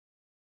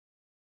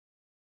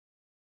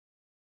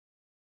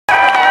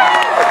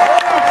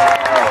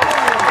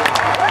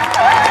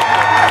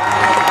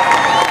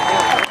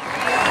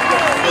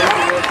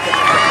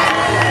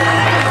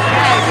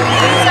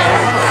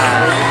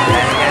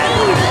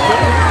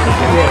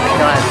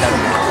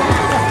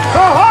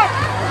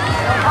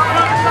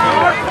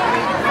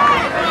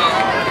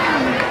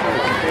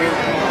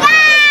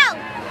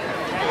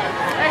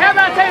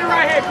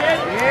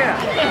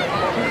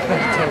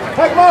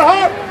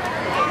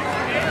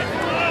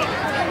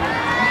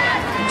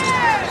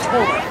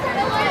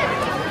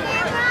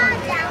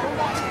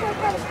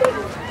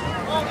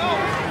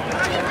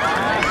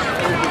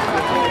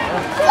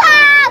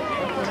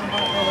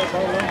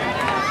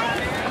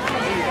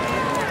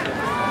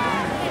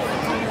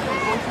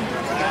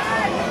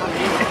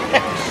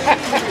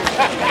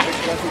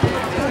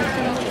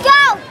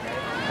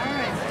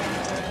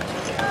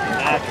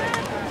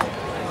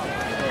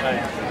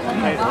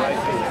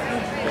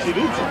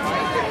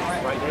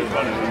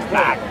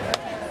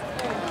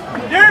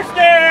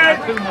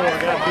2 more.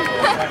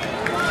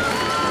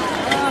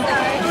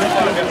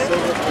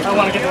 I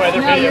want to get away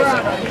their videos.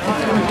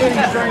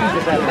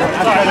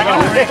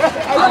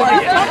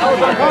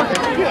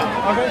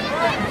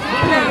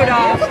 Knock it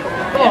off.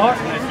 Yeah.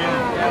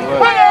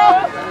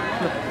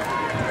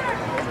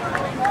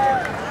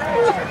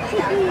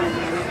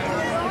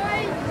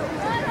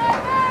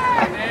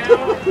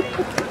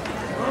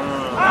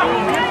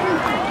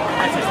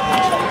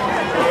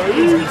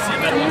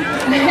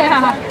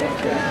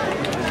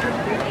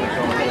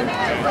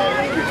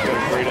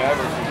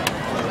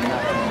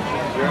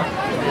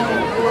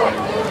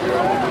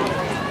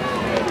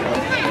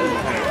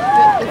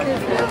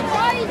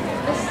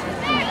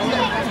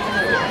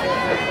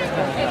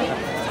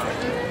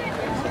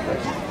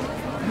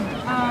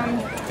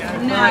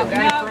 No.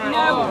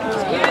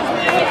 Excuse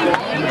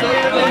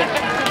me.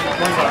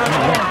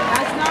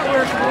 That's not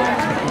working.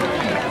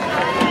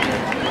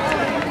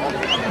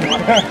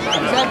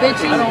 Is that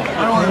bitchy? I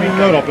don't want to be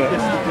note up it.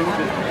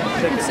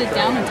 You can sit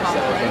down and talk.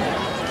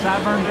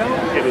 Sideburn Joe?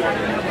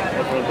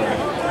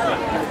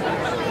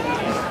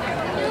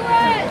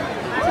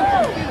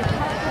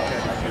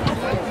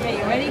 Okay,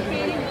 you ready,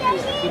 Katie?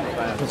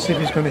 Let's see if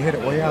he's going to hit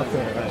it way out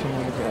there. That's what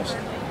I'm going to guess.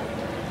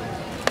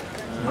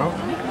 No?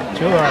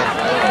 Too high.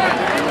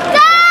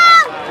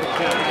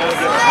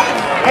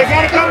 I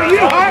gotta go to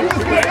you, Hart.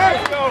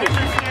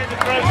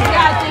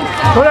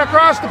 Put it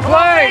across the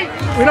plate.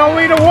 We don't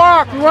need to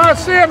walk. We want to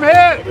see him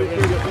hit.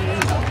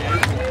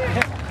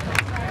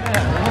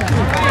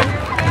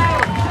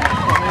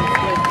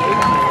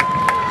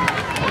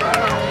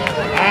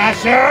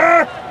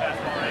 Asher!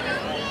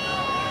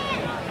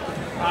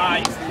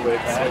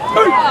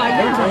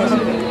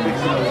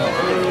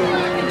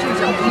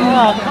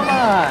 Oh, come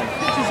on.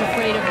 She's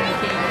afraid of me,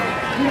 Katie.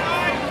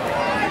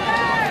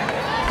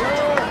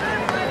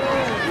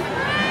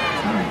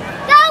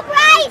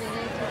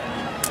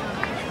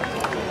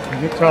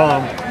 You tell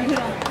him.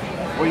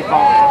 What do you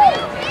call it?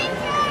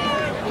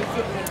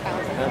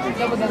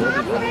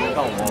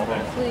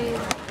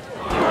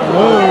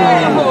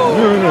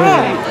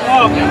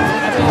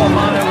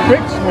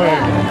 Big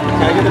swing.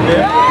 Can I get a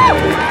bit?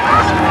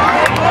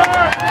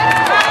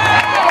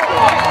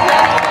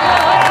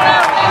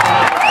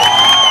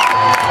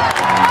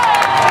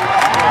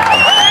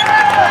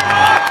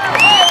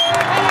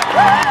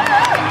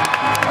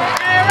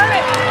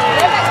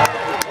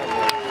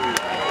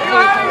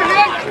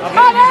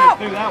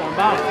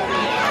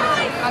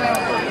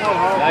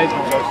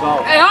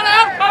 Hey, hold on!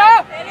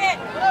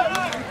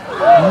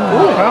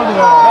 Ooh, hell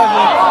no.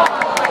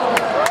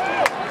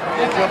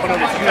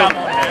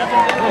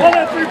 1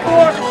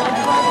 3/4.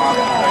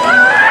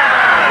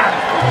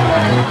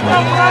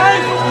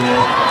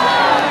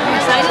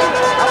 Excited?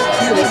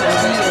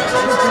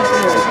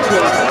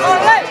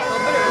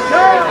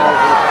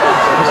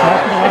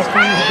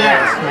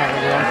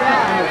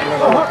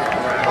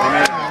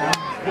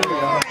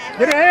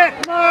 Get a hit,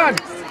 come on!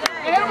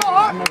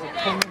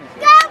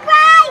 Go,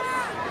 Bryce!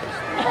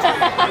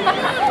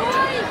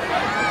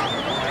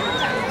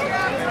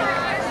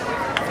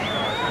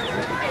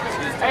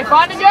 Hey,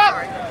 find it up!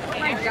 Oh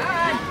my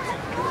God!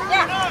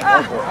 Yeah.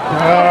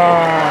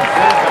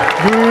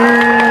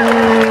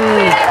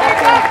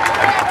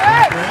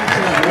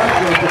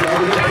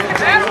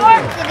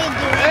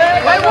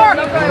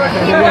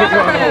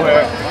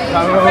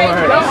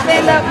 Don't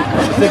stand up.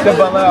 Stick the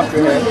ball out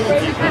here.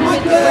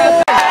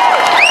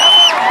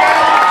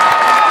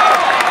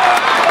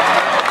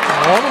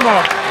 Hold him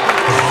up.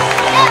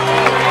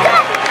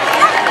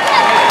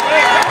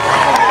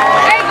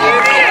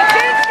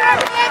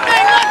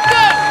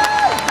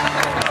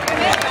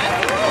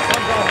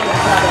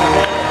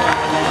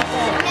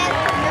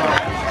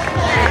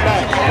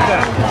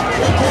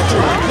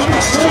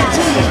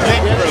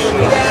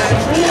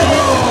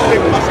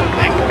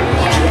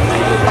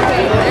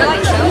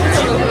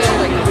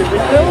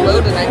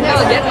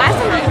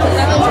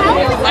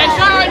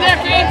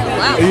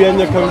 Are you in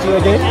there coming to the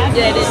game? Yeah, I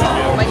did.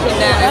 My came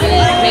down and we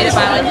made it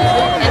by like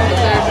end of the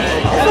third.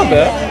 Not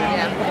bad.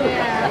 Yeah.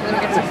 Let me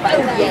get some fun.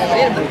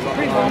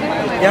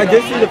 Yeah, I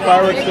did see the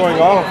fireworks going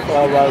off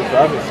while I was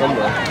driving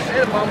somewhere.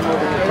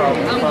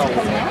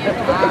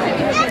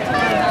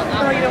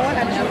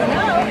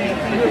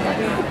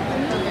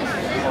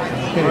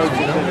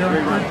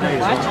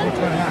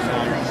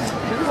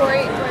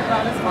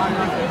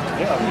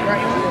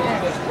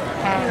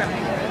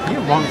 You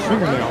have long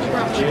fingernails.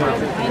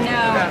 I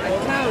know.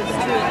 Toes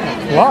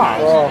too.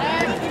 Wow.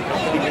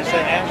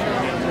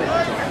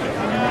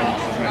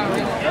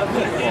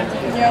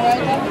 Yeah,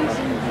 right.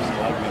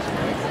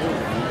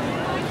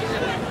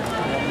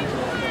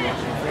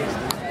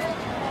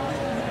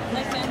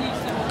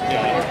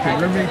 Can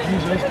you make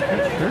these ice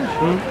pictures?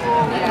 What are you doing?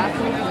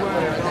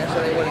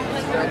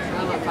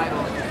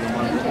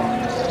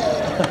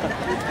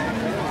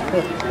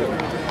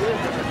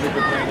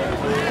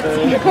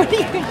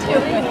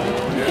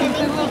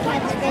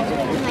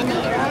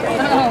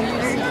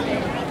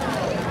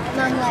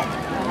 Mom, look.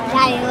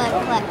 Daddy, look,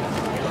 look.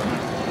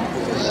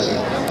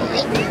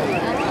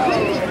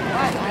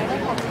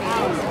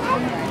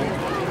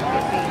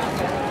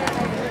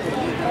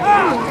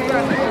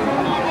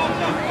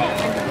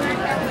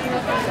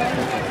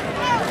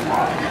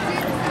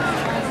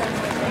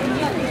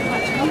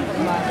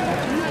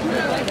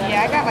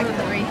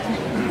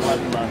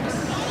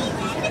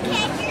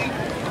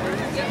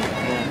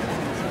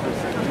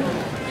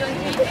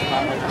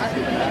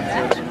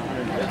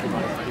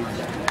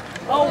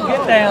 Oh,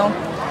 get down.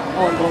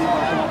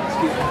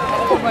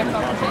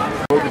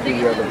 Both of the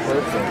other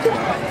person,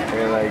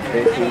 and like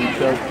they see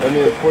each other. I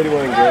mean, there's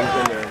 41 games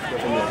in there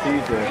in the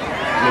season. I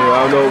mean,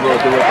 I don't know what they'll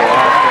do with the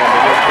last one,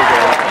 but let's figure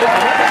it out.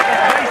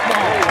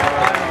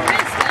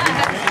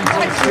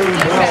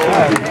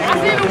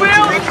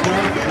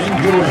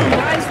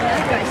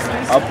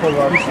 I'll pull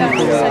up the.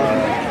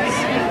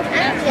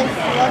 I'm just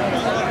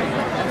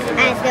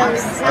looking at those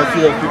signs. I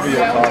see those people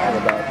you're talking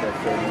about.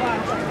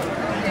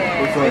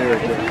 Which one you're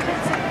doing?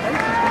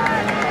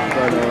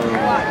 But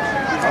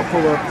I'll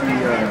pull up the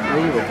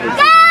little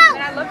picture.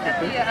 I looked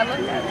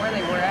at where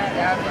they were at.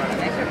 I was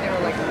thinking if they were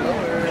like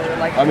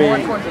lower, like more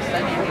towards the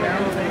center, you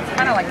know? It's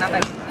kind of like not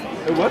that easy.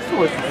 It was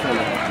towards the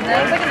center.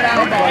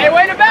 Hey,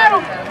 wait a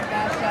battle!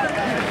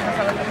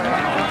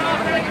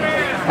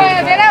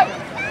 Hey, get out!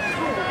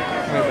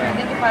 I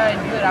think if I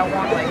do it, I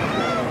want like.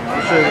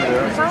 I'm sure you're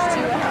there.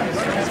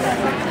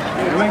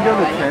 You want to go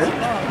to 10?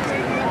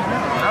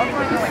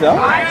 Sell?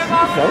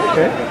 Sell,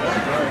 okay.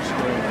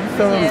 You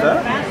selling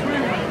that?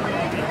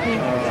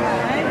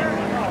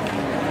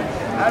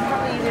 I'd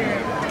probably either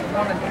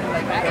want to do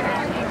like that or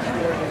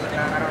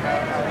I don't know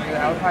how to do it.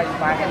 I would probably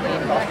buy a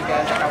game off you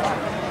guys like I want.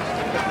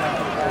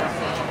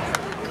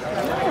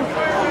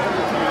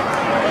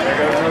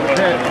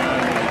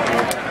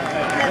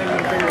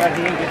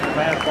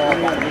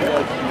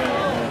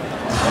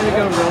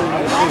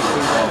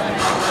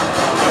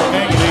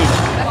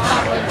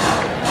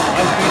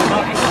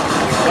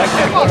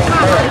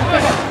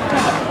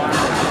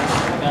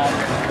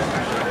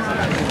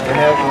 They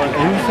have one.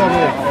 You saw me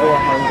at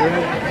 400,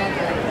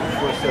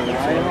 472.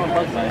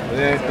 And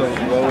then the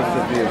lowest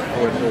would be at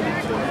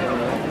 432.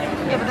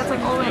 Yeah, but that's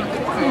like all in.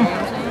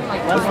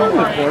 That's not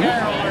the point.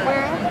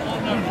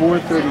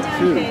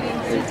 432.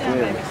 They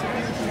did.